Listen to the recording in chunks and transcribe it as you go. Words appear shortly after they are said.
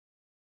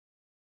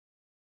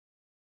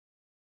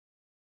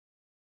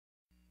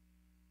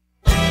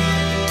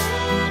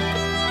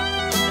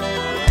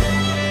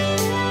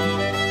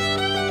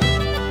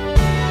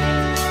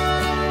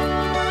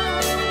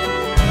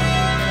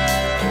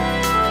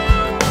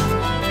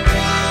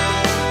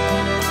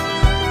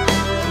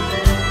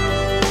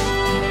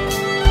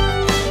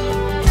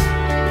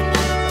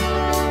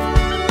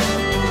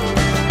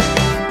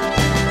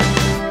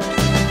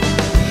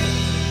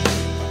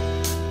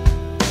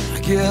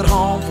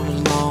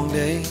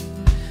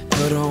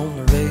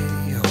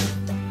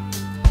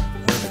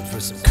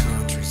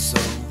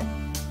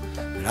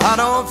I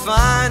don't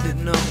find it,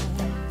 no.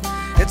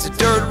 It's a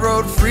dirt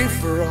road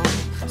free-for-all.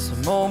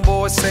 Some old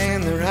boys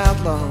saying they're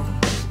outlaws.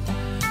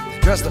 They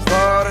dress the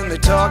part and they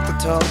talk the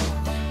talk.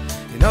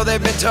 You know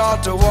they've been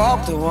taught to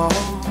walk the walk.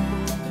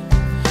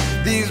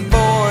 These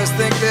boys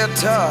think they're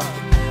tough,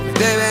 like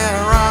they've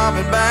been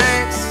robbing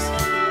banks,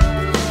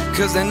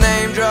 'cause they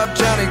name drop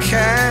Johnny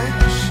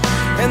Cash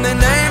and they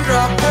name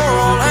drop poor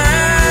old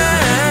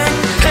Hank.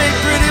 Hey,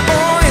 pretty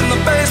boy in the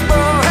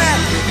baseball hat,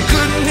 you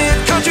couldn't hit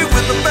country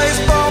with a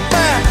baseball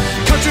bat.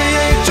 Country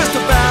ain't just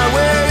about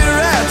where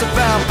you're at, it's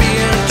about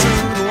being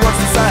true to what's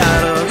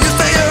inside of you.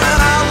 Say you're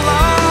an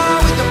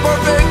outlaw with the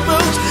perfect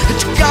boots that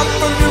you got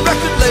from your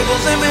record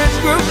label's image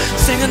group.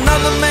 Sing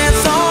another man's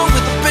song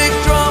with a big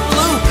drum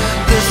loop.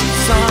 Listen,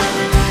 son,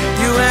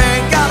 you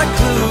ain't got a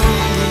clue.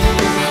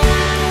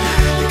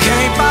 You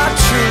can't buy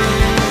true.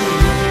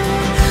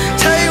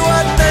 Tell you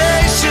what they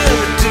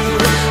should do,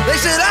 they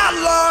should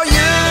outlaw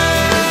you.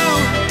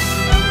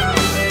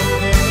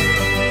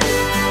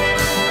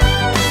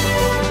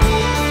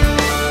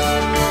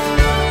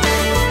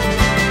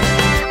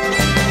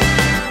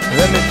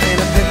 Let me paint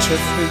a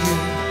picture for you.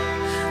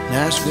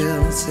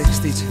 Nashville in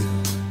 '62,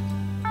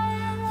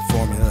 the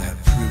formula had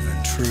proven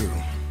true.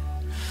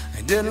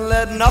 They didn't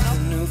let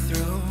nothing new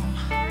through.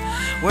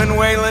 When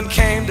Waylon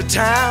came to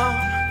town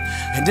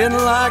and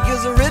didn't like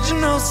his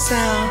original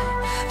sound,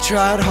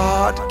 tried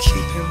hard to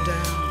keep him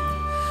down.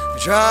 They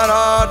tried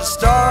hard to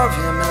starve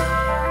him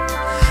out.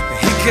 But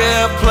he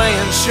kept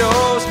playing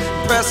shows,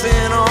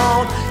 pressing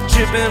on,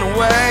 chipping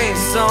away,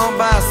 song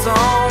by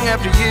song.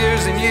 After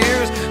years and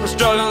years of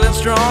struggling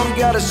strong, he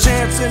got his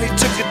chance and he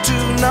took it to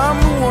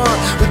 #1.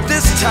 But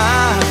this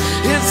time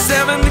in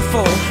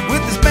 '74,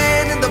 with his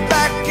band in the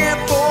back and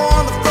four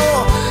on the floor,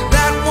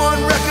 that one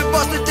record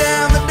busted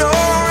down the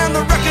door, and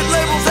the record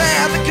labels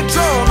had the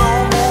control. No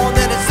more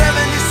than in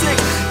 '76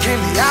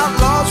 came the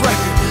Outlaws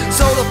record,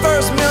 sold the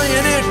first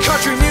million in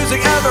country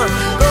music ever.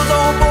 Those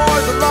old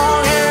boys with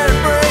long hair and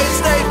braids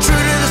stayed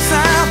true to the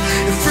sound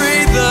and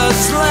freed the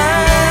slaves.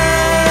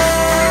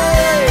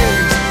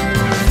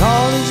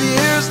 All these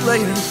years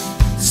later,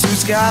 the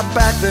suits got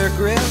back their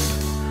grip.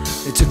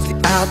 They took the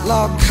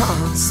outlaw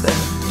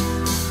concept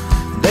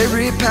and they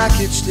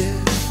repackaged it.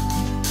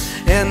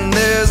 And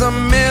there's a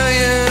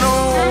million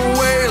old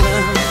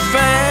Waylon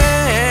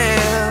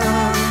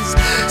fans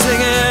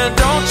singing,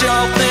 don't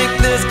y'all think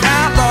this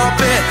outlaw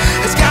bit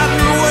has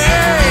gotten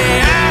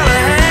way out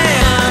of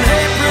hand?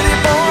 Hey, pretty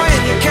boy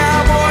in your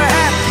cowboy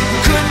hat, you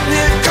couldn't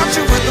hit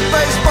country with a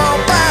baseball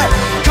bat.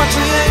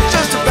 Country ain't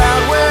just about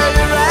where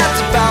you're at,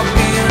 it's about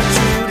being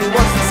true to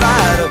what's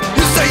inside of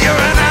you. Say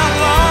you're an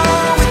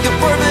outlaw with your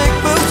perfect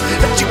boots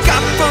that you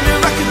got from your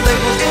record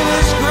label's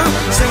image group.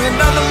 Sing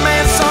another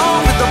man's song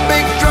with a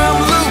big drum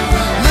loop.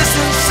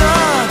 Listen,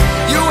 son,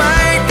 you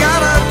ain't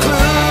got a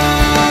clue.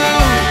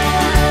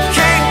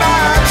 Can't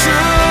buy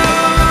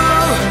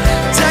true.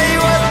 Tell you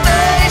what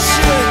they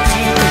should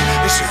do,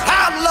 they should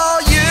outlaw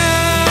you.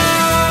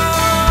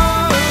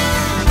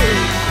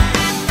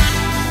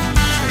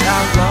 Should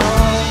outlaw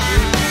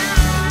you.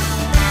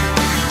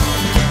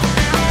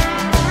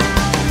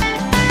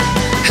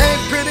 Hey,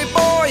 pretty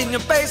boy in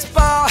your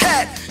baseball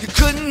hat, you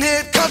couldn't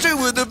hit country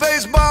with a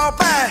baseball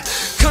bat.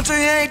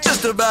 Country ain't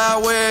just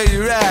about where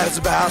you're at, it's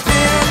about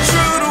being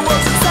true to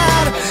what's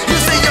inside. You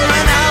say you're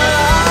an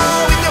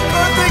outlaw with your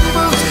perfect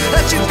boots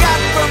that you got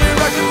from your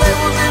record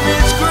label's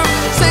image group.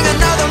 Sing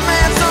another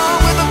man's